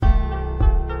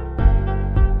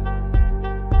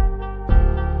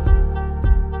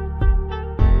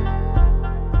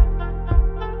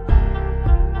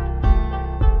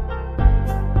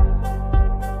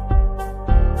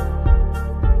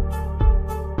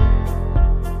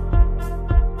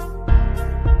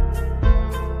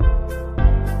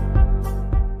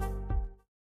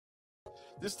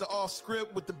off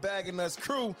script with the Bag and Nuts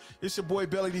crew. It's your boy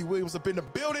Belly D Williams up in the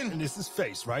building. And this is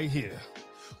Face right here.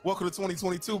 Welcome to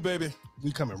 2022, baby.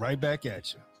 We coming right back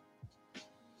at you.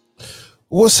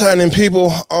 What's happening,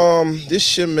 people?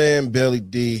 This your man Belly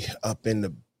D up in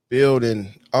the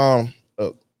building.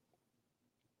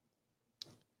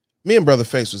 Me and Brother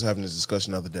Face was having this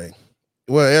discussion the other day.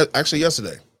 Well, actually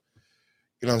yesterday.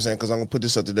 You know what I'm saying? Because I'm gonna put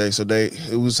this up today. So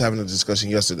it was having a discussion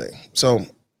yesterday. So,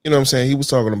 you know what I'm saying? He was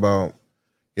talking about,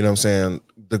 you know what I'm saying,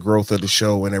 the growth of the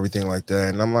show and everything like that.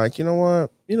 And I'm like, you know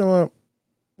what?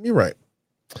 You're right.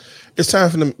 It's time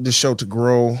for the show to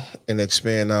grow and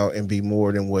expand out and be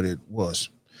more than what it was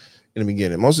in the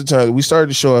beginning. Most of the time, we started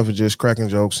the show off with just cracking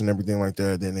jokes and everything like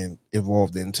that. Then it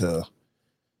evolved into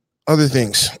other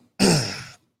things.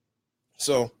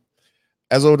 So,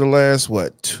 as over the last,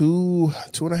 two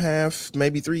and a half,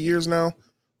 maybe 3 years now?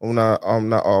 I'm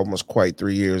not almost quite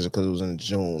 3 years because it was in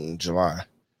June, July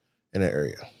in that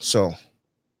area. So,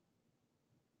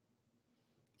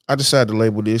 I decided to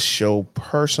label this show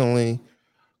personally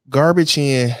Garbage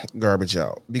In, Garbage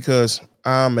Out, because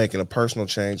I'm making a personal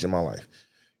change in my life.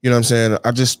 You know what I'm saying?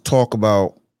 I just talk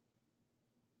about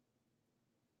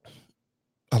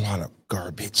a lot of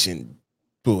garbage and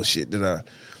bullshit that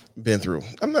I've been through.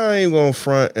 I'm not even going to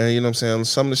front, and you know what I'm saying?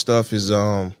 Some of the stuff is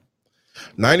 90%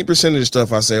 of the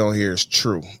stuff I say on here is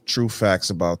true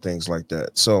facts about things like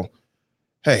that. So,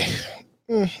 hey,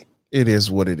 it is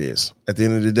what it is at the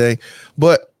end of the day.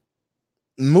 But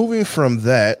moving from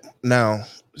that now,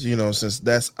 you know, since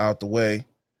that's out the way,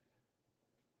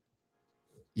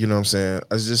 you know what I'm saying,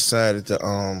 I just decided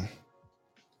to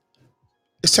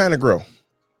it's time to grow.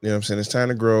 You know what I'm saying? It's time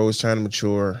to grow, it's time to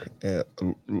mature, and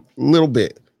a little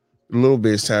bit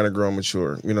it's time to grow and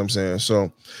mature. You know what I'm saying?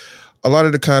 So a lot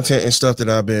of the content and stuff that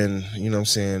I've been, you know what I'm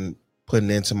saying, putting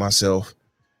into myself,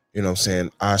 you know what I'm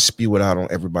saying, I spew it out on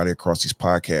everybody across these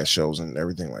podcast shows and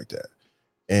everything like that.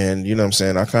 And you know what I'm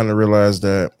saying, I kind of realized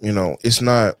that, you know,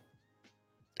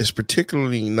 it's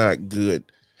particularly not good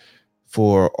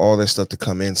for all that stuff to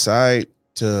come inside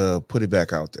to put it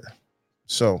back out there.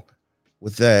 So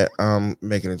with that, I'm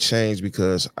making a change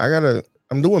because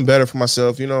I'm doing better for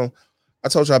myself. You know, I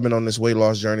told you I've been on this weight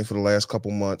loss journey for the last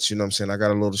couple months. You know what I'm saying? I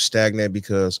got a little stagnant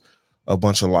because a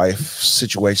bunch of life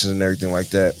situations and everything like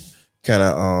that kind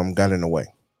of got in the way.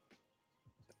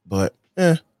 But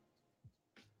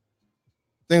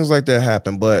things like that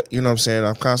happen. But you know what I'm saying?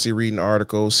 I'm constantly reading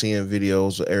articles, seeing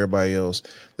videos of everybody else.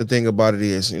 The thing about it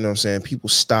is, you know what I'm saying, people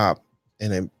stop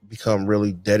and then become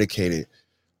really dedicated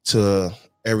to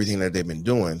everything that they've been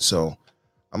doing. So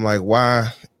I'm like, why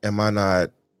am I not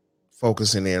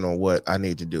focusing in on what I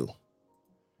need to do?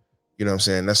 You know what I'm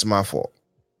saying? That's my fault.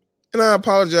 And I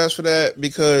apologize for that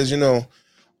because, you know,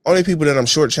 only people that I'm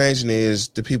shortchanging is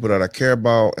the people that I care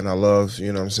about and I love,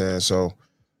 you know what I'm saying? So,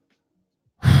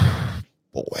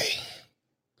 boy,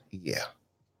 yeah,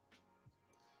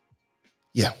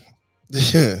 yeah,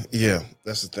 that's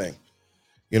the thing.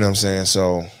 You know what I'm saying?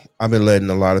 So I've been letting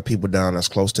a lot of people down that's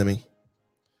close to me.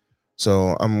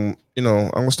 So I'm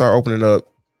gonna start opening up,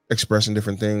 expressing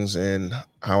different things and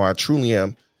how I truly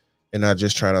am, and not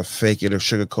just trying to fake it or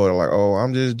sugarcoat it like, oh,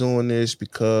 I'm just doing this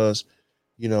because,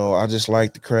 you know, I just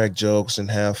like to crack jokes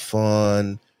and have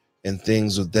fun and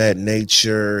things of that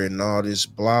nature and all this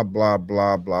blah, blah,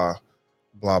 blah, blah,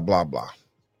 blah, blah, blah,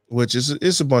 which is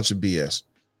it's a bunch of BS.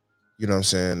 You know what I'm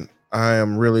saying? I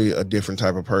am really a different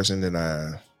type of person than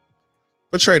I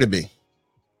portray to be.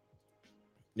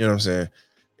 You know what I'm saying?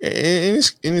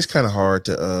 And it's kind of hard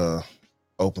to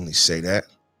openly say that,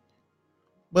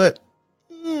 but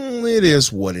it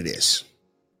is what it is.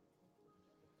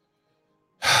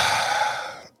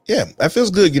 Yeah, that feels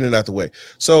good getting it out the way.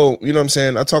 So, you know what I'm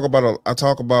saying? I talk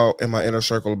about in my inner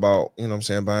circle about, you know what I'm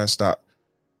saying,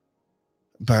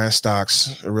 buying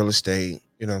stocks, real estate,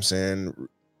 you know what I'm saying?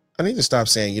 I need to stop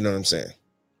saying, you know what I'm saying?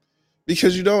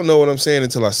 Because you don't know what I'm saying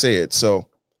until I say it. So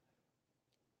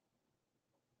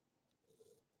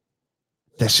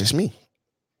that's just me.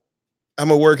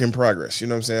 I'm a work in progress. You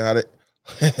know what I'm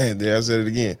saying? There, I said it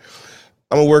again.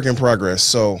 I'm a work in progress.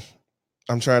 So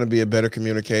I'm trying to be a better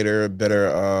communicator, a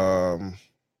better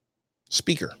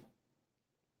speaker.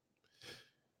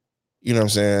 You know what I'm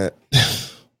saying?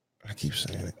 I keep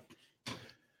saying it.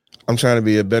 I'm trying to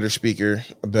be a better speaker,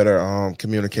 a better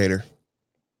communicator.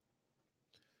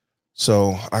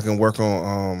 So I can work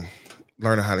on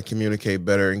learning how to communicate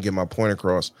better and get my point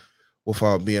across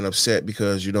without being upset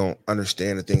because you don't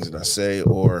understand the things that I say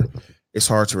or it's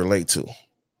hard to relate to.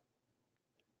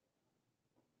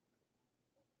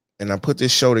 And I put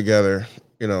this show together,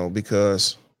 you know,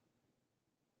 because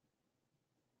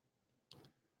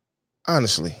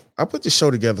honestly, I put this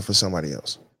show together for somebody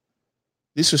else.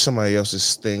 this was somebody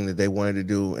else's thing that they wanted to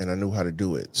do, and I knew how to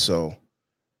do it. So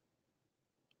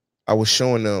I was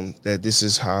showing them that this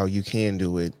is how you can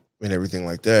do it and everything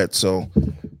like that. So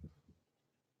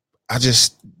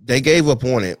they gave up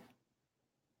on it.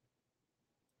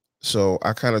 So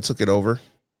I kind of took it over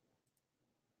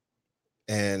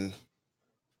and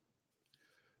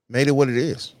made it what it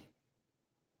is.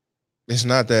 It's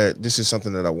not that this is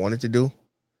something that I wanted to do.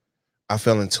 I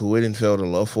fell into it and fell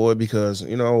in love for it because,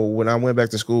 when I went back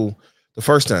to school the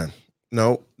first time,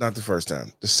 no, not the first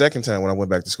time. The second time when I went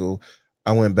back to school,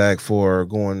 I went back for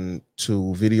going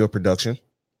to video production.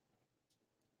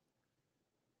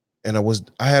 And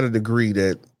I had a degree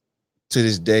that to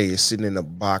this day is sitting in a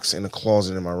box in a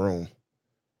closet in my room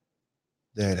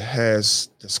that's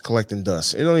collecting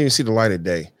dust. It don't even see the light of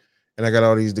day. And I got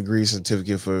all these degrees,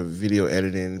 certificate for video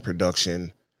editing,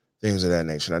 production, things of that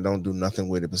nature. And I don't do nothing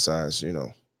with it besides,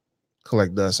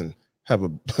 collect dust and have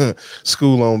a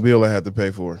school loan bill I have to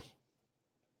pay for.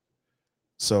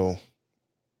 So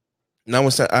now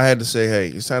I had to say, hey,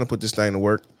 it's time to put this thing to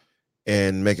work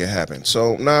and make it happen.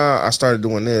 So now I started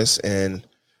doing this, and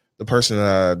the person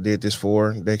that I did this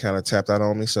for, they kind of tapped out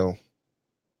on me. So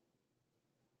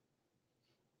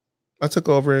I took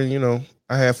over and,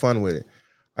 I had fun with it.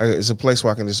 It's a place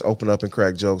where I can just open up and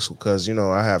crack jokes because,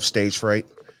 I have stage fright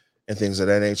and things of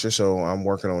that nature. So I'm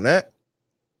working on that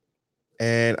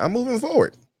and I'm moving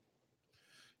forward.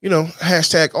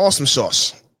 Hashtag awesome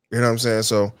sauce. You know what I'm saying?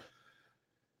 So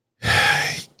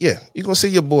yeah, you're going to see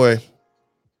your boy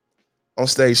on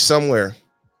stage somewhere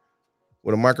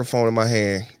with a microphone in my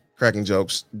hand, cracking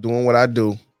jokes, doing what I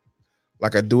do,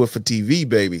 like I do it for TV,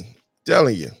 baby.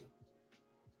 Telling you.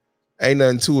 Ain't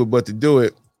nothing to it but to do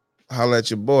it. Holla at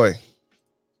your boy.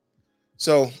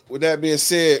 So with that being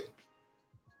said,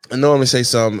 I normally say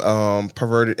something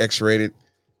perverted, X-rated,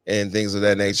 and things of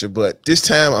that nature, but this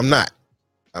time I'm not.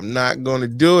 I'm not going to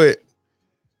do it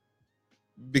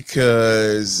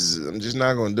because I'm just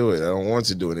not going to do it. I don't want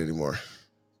to do it anymore.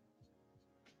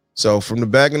 So from the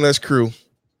Bag of Nuts crew,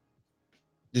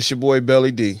 this your boy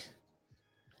Belly D,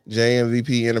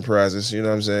 JMVP Enterprises. You know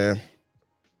what I'm saying?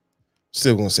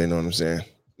 Still gonna say, know what I'm saying?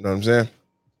 Know what I'm saying?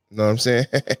 Know what I'm saying?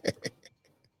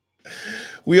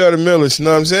 We are the Millers.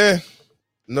 Know what I'm saying?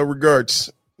 No regrets.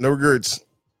 No regrets.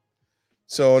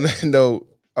 So on that note,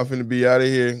 I'm finna be out of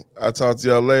here. I'll talk to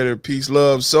y'all later. Peace,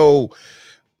 love, soul.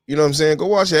 You know what I'm saying? Go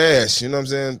wash your ass. You know what I'm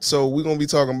saying? So we're gonna be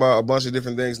talking about a bunch of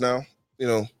different things now.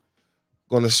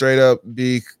 Gonna straight up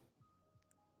be.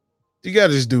 You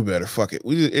gotta just do better. Fuck it.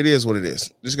 It is what it is.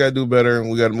 Just gotta do better, and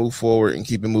we gotta move forward and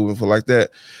keep it moving for like that.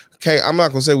 Okay, I'm not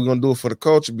gonna say we're gonna do it for the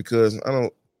culture because I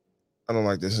don't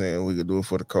like this saying we could do it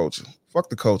for the culture. Fuck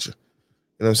the culture.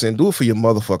 You know what I'm saying? Do it for your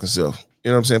motherfucking self.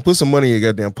 You know what I'm saying? Put some money in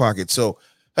your goddamn pocket. So,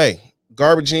 hey,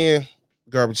 garbage in,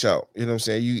 garbage out. You know what I'm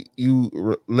saying?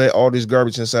 You let all this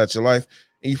garbage inside your life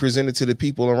and you present it to the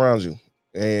people around you.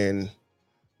 And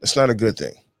it's not a good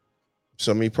thing.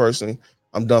 So me personally,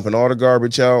 I'm dumping all the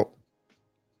garbage out.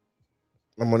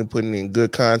 I'm only putting in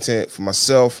good content for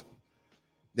myself.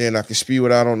 Then I can spew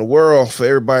it out on the world for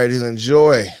everybody to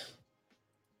enjoy.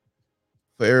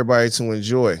 For everybody to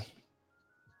enjoy.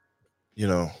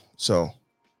 So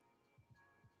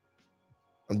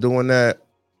I'm doing that.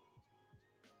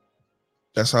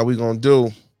 That's how we gonna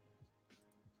do.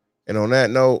 And on that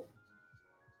note,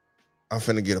 I'm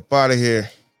finna get up out of here.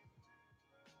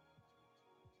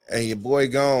 And your boy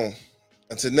gone.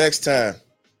 Until next time.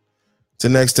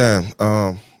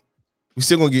 We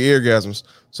still gonna get orgasms.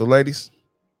 So ladies,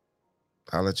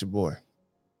 I'll let your boy.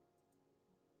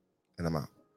 And I'm out.